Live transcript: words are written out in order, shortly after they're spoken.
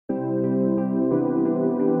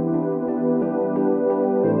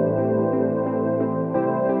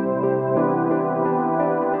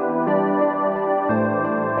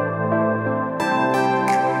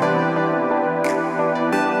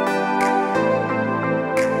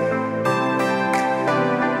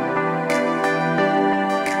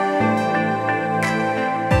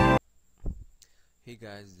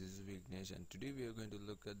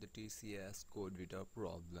TCS Codevita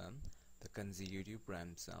problem, the consecutive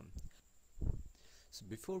prime sum. So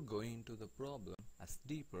before going into the problem as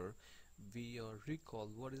deeper, we recall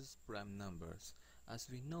what is prime numbers. As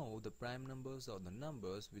we know, the prime numbers are the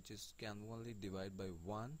numbers which can only divide by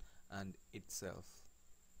 1 and itself.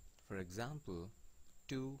 For example,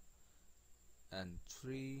 2 and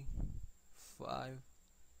 3, 5,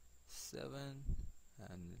 7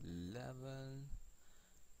 and 11,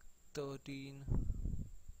 13,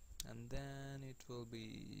 and then it will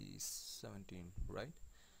be 17, right?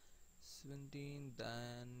 17,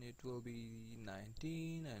 then it will be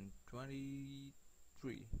 19 and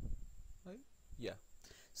 23, right? Yeah.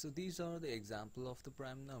 So these are the example of the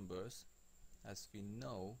prime numbers. As we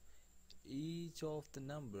know, each of the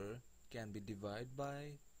number can be divided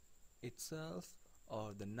by itself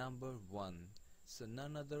or the number 1. So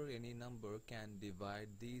none other any number can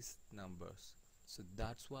divide these numbers. So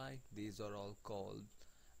that's why these are all called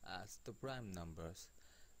as the prime numbers.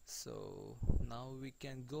 So now we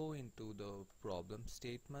can go into the problem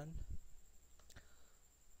statement.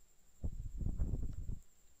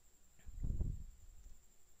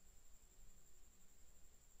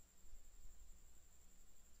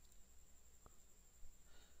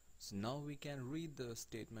 So now we can read the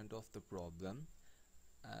statement of the problem.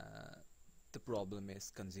 The problem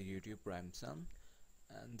is consecutive prime sum,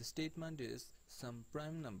 and the statement is some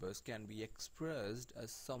prime numbers can be expressed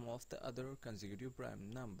as sum of the other consecutive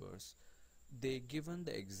prime numbers. They given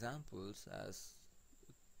the examples as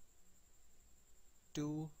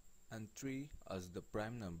 2 and 3 as the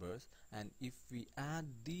prime numbers, and if we add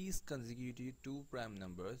these consecutive two prime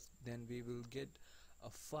numbers, then we will get a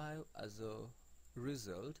 5 as a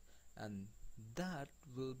result, and that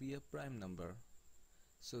will be a prime number.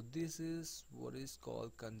 So this is what is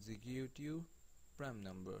called consecutive prime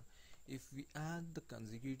number. If we add the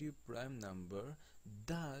consecutive prime number,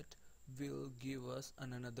 that will give us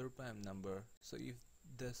another prime number. So if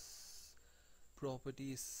this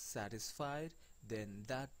property is satisfied, then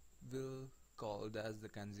that will called as the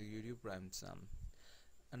consecutive prime sum.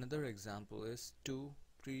 Another example is 2,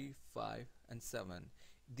 3, 5 and 7.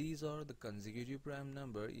 These are the consecutive prime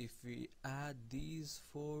number. If we add these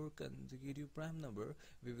four consecutive prime number,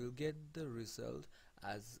 we will get the result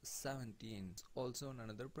as 17. Also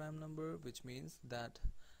another prime number, which means that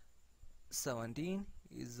 17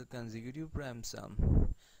 is the consecutive prime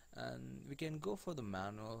sum. And we can go for the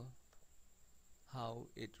manual how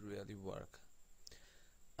it really work.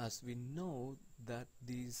 As we know that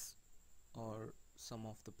these are some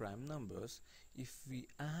of the prime numbers, if we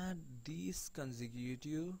add these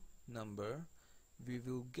consecutive number, we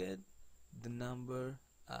will get the number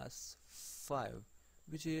as 5,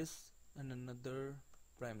 which is another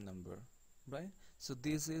prime number, right? So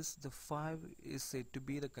this is the 5 is said to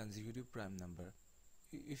be the consecutive prime number.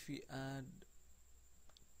 If we add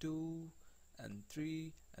 2 and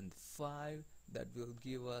 3 and 5, that will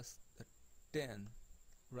give us the 10,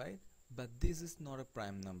 right? But this is not a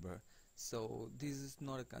prime number, so this is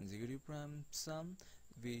not a consecutive prime sum.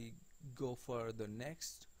 We go for the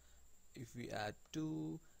next. If we add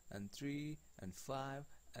 2 and 3 and 5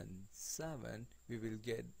 and 7, we will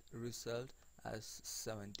get a result as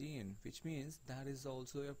 17, which means that is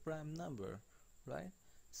also a prime number, right?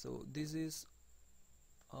 So this is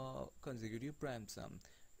a consecutive prime sum.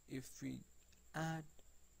 If we add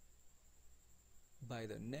by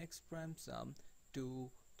the next prime sum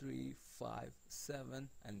 2, 3, 5, 7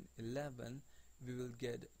 and 11, we will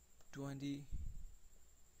get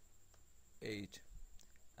 28,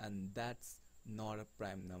 and that's not a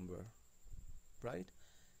prime number, right?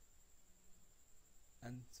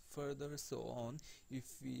 And further so on.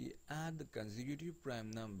 If we add the consecutive prime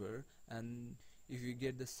number and if we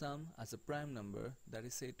get the sum as a prime number, that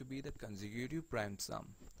is said to be the consecutive prime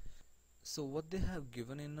sum. So what they have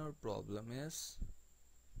given in our problem is,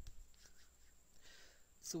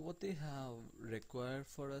 so what they have required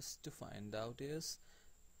for us to find out is,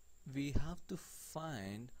 we have to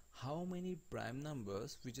find how many prime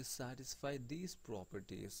numbers which satisfy these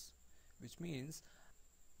properties, which means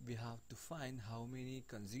we have to find how many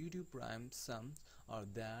consecutive prime sums are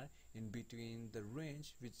there in between the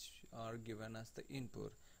range which are given as the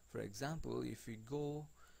input. For example, if you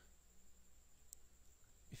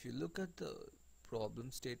look at the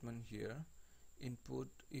problem statement here, input,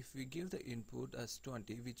 if we give the input as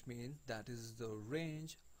 20, which means that is the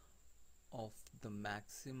range of the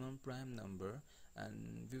maximum prime number,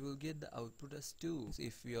 and we will get the output as 2.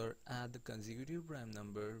 If we add the consecutive prime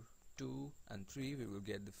number 2 and 3, we will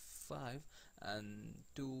get the 5, and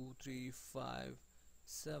 2, 3, 5,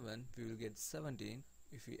 7, we will get 17.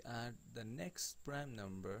 If we add the next prime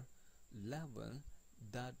number 11,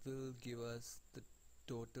 that will give us the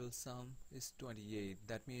total sum is 28.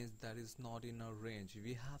 That means that is not in our range.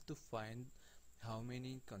 We have to find how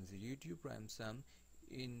many consecutive prime sum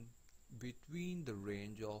in between the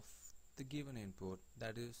range of the given input,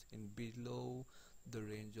 that is in below the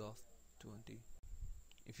range of 20.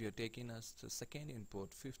 If you're taking us the second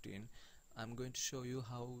input 15, I'm going to show you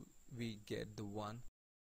how we get the 1.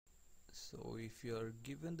 So if you're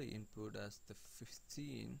given the input as the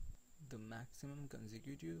 15, the maximum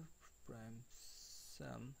consecutive prime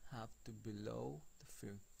sum have to below the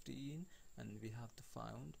 15, and we have to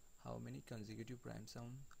find how many consecutive prime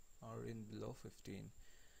sum are in below 15.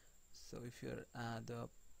 So if you add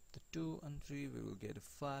up the 2 and 3, we will get a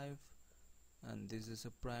 5, and this is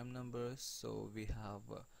a prime number, so we have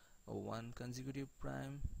a 1 consecutive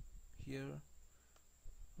prime here,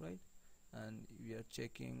 right? And we are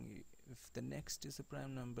checking if the next is a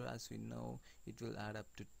prime number. As we know, it will add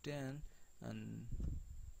up to 10, and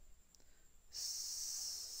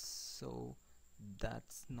so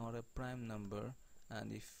that's not a prime number.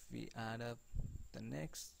 And if we add up the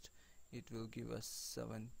next, it will give us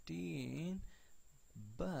 17,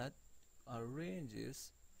 but our range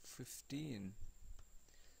is 15,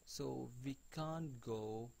 so we can't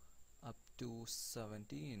go up to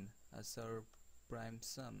 17 as our prime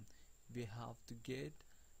sum. We have to get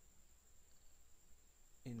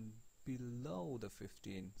in below the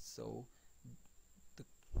 15, so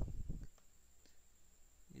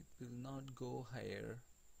it will not go higher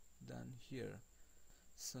than here.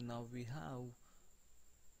 So now we have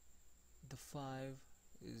the 5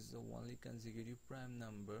 is the only consecutive prime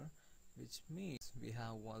number, which means we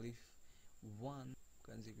have only one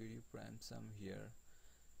consecutive prime sum here,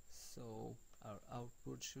 so our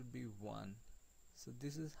output should be 1. So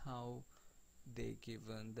this is how they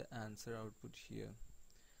given the answer output here.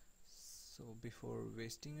 So before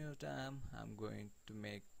wasting your time, I'm going to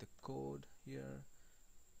make the code here,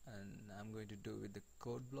 and I'm going to do with the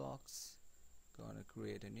code blocks. Gonna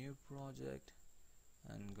create a new project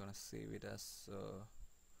and gonna save it as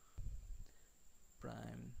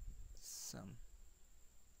prime sum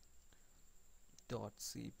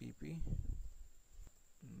 .cpp.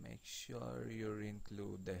 Make sure you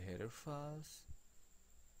include the header files,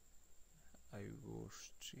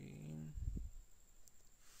 iostream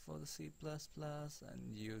for the C++,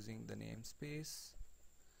 and using the namespace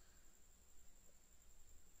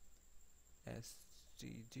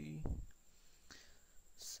std.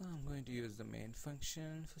 So I'm going to use the main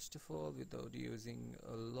function first of all, without using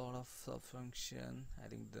a lot of sub function. I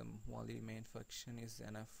think the only main function is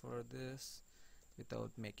enough for this,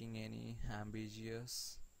 without making any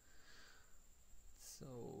ambiguous.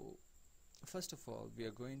 So first of all, we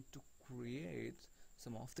are going to create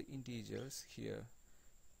some of the integers here.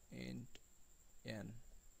 Int n,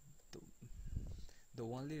 the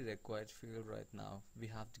only required field right now. We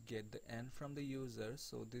have to get the n from the user,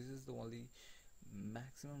 so this is the only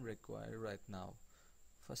maximum required right now.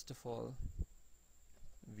 First of all,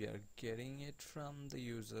 we are getting it from the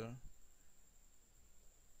user.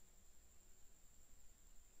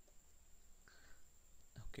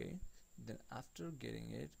 Okay, then after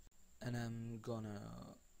getting it, and I'm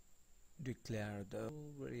gonna declare the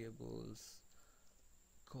variables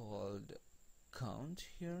called count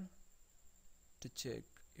here to check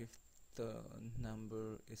if the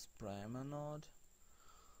number is prime or not.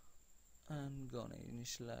 I'm gonna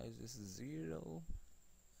initialize this 0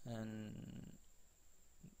 and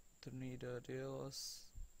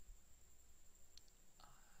tornadoes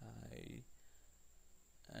I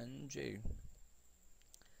and j,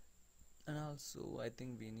 and also I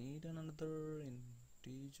think we need another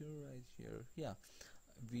integer right here. Yeah,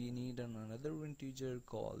 we need another integer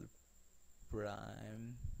called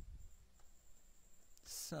prime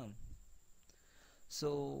sum.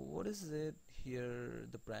 So what is it here?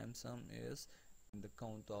 The prime sum is the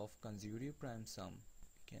count of consecutive prime sum.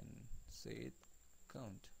 We can say it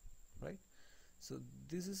count, right? So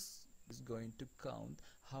this is going to count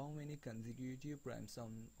how many consecutive prime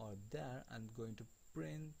sum are there and going to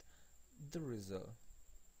print the result,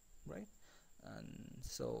 right? And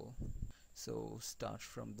so start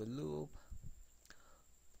from the loop.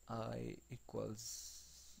 I equals,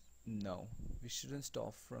 no, we shouldn't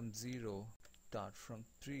stop from 0, start from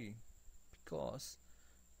 3, because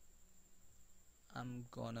I'm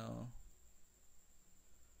gonna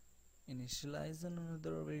initialize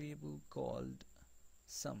another variable called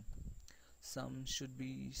sum. Sum should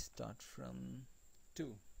be start from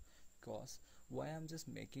 2, because why I'm just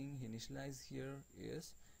making initialize here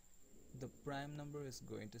is the prime number is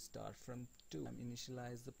going to start from 2. I'm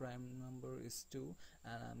initialize the prime number is 2,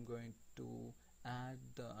 and I'm going to add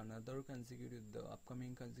the another consecutive, the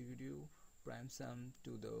upcoming consecutive prime sum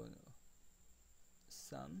to the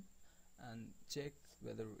sum and check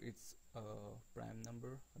whether it's a prime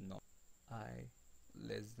number or not. I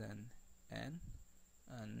less than n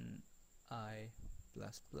and I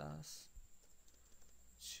plus plus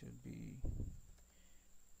should be,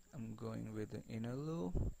 I'm going with the inner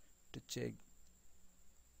loop to check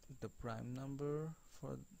the prime number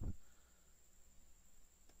for,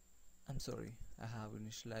 I'm sorry, I have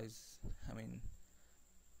initialized,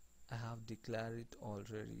 I have declared it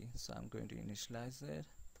already, so I'm going to initialize it.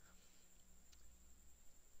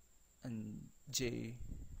 And j,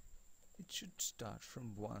 it should start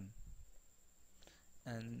from 1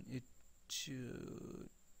 and it should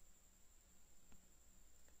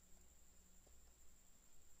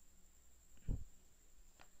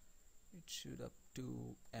up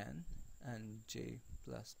to n and j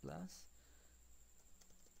plus plus.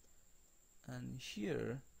 And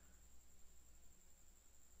here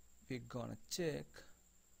we're gonna check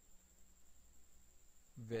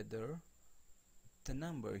whether the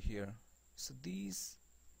number here, so these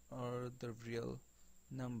are the real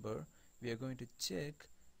number. We are going to check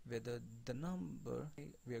whether the number,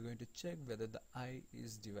 we are going to check whether the I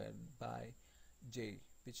is divided by j,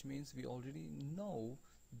 which means we already know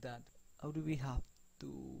that. How do we have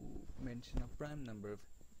to mention a prime number,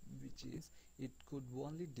 which is it could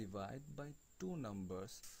only divide by two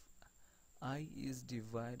numbers. I is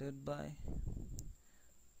divided by,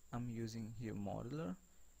 I'm using here modular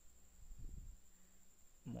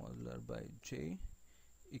by j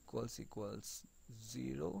equals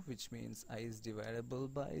 0, which means I is divisible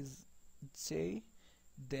by j,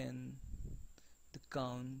 then the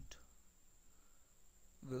count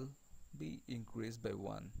will be increased by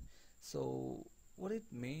 1. So what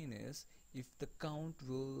it means is, if the count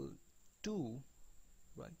will 2,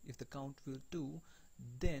 right, if the count will 2,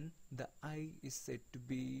 then the I is said to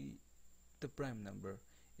be the prime number.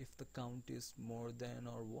 If the count is more than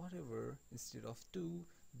or whatever instead of 2,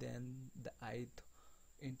 then the ith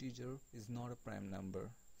integer is not a prime number.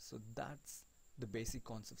 So that's the basic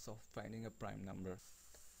concepts of finding a prime number.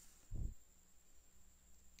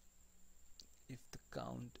 If the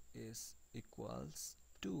count is equals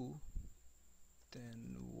 2,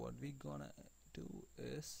 then what we gonna do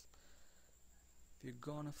is we're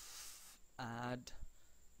gonna add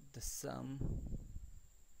the sum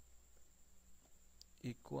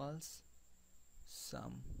equals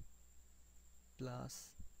sum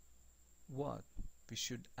plus what we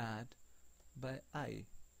should add by I.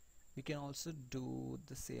 We can also do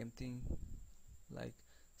the same thing like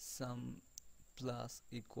sum plus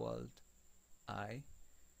equal I,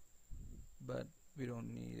 but we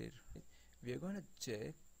don't need it. We are going to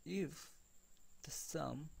check if the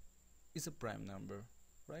sum is a prime number,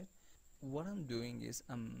 right? What I'm doing is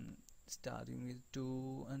I'm starting with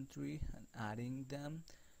 2 and 3 and adding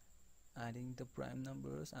the prime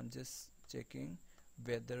numbers. I'm just checking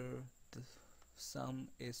whether the sum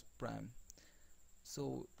is prime.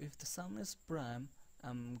 So if the sum is prime,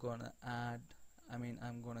 I'm gonna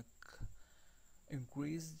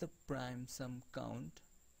increase the prime sum count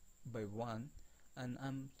by 1, and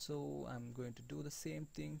I'm going to do the same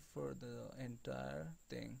thing for the entire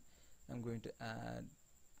thing. I'm going to add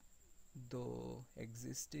the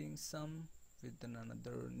existing sum with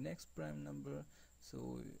another next prime number.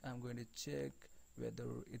 So I'm going to check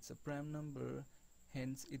whether it's a prime number.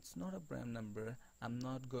 Hence it's not a prime number. I'm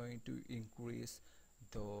not going to increase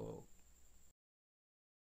the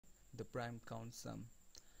prime count sum.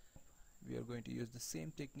 We are going to use the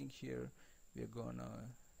same technique here. We are gonna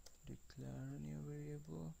declare a new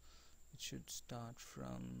variable. It should start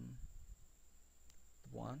from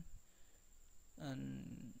 1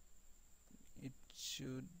 and it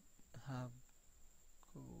should have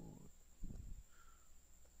code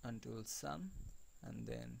until sum and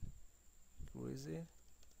then increase it.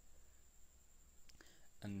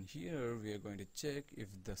 And here we are going to check if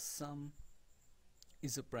the sum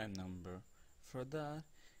is a prime number. For that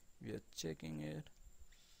we are checking it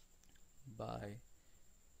by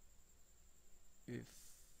if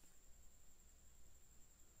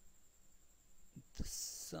the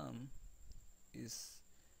sum is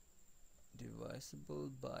divisible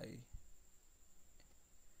by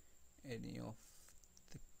any of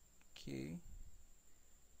the k,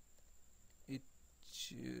 it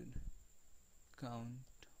should count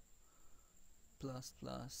plus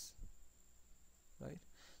plus, right?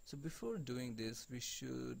 So before doing this, we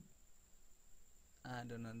should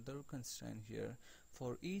add another constraint here.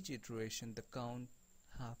 For each iteration, the count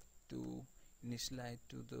have to initialize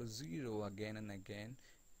to the 0 again and again.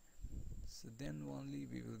 So then only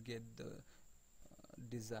we will get the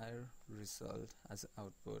desired result as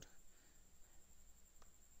output.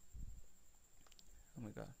 Oh my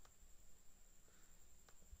god.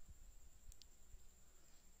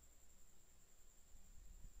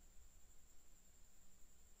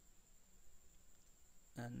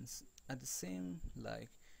 And at the same, like,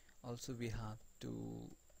 also we have to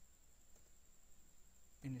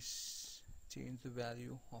change the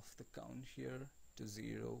value of the count here to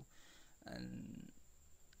 0, and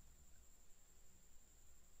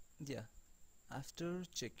yeah, after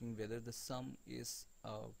checking whether the sum is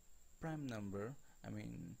a prime number, I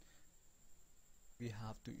mean, we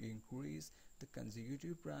have to increase the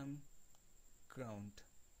consecutive prime count.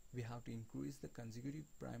 We have to increase the consecutive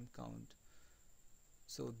prime count.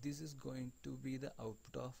 So this is going to be the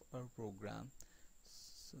output of our program.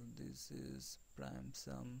 So this is prime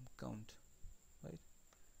sum count, right?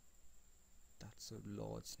 That's a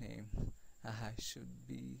large name.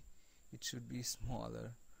 It should be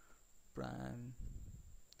smaller. Prime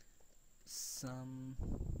sum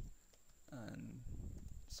and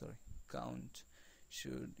count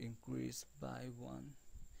should increase by 1.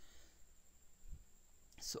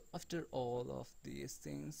 So after all of these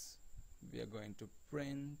things, we are going to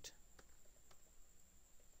print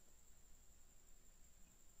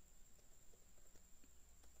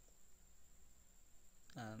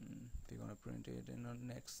and we're going to print it in our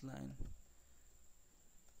next line.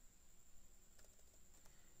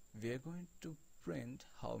 We are going to print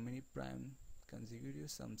how many prime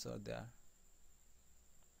consecutive sums are there.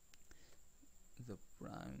 The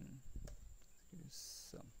prime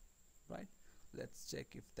sum, right? Let's check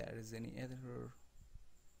if there is any error.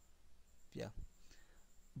 Yeah,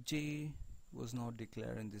 J was not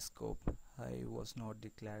declared in the scope, I was not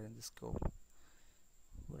declared in the scope.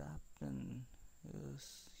 What happened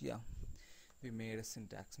is, yeah, we made a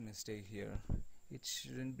syntax mistake here. It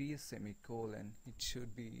shouldn't be a semicolon, it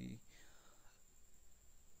should be,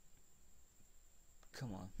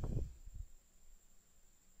 come on.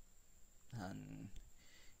 And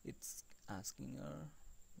it's asking her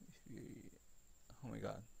if we, oh my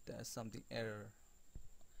god, there's something error.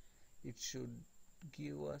 It should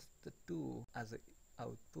give us the 2 as an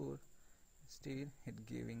output. Instead it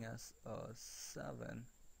giving us a 7.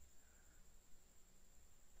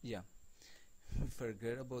 Yeah,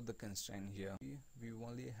 forget about the constraint here. We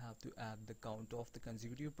only have to add the count of the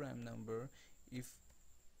consecutive prime number if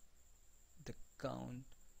the count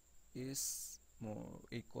is more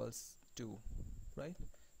equals 2, right?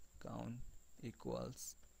 Count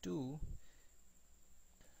equals 2.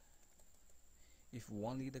 If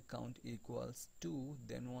only the count equals 2,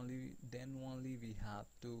 then only we have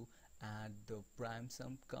to add the prime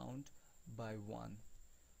sum count by 1,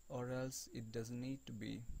 or else it doesn't need to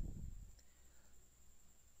be.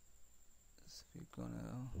 So we're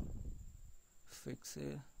gonna fix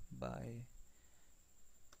it by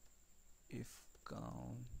if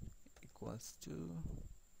count equals 2,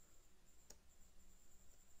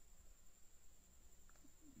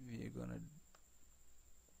 we're gonna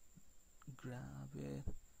grab it,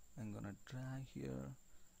 I'm gonna drag here,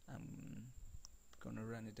 I'm gonna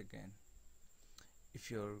run it again. If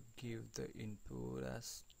you give the input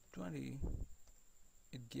as 20,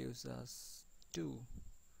 it gives us 2,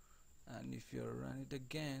 and if you run it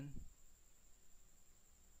again,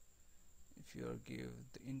 if you give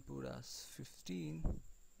the input as 15,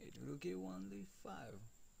 it will give only 5.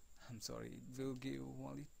 I'm sorry, it will give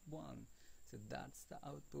only 1. So that's the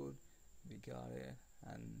output. We got it,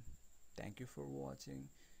 and thank you for watching.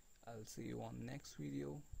 I'll see you on next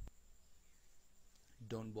video.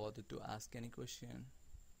 Don't bother to ask any question.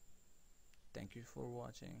 Thank you for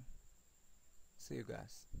watching. See you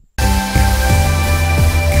guys.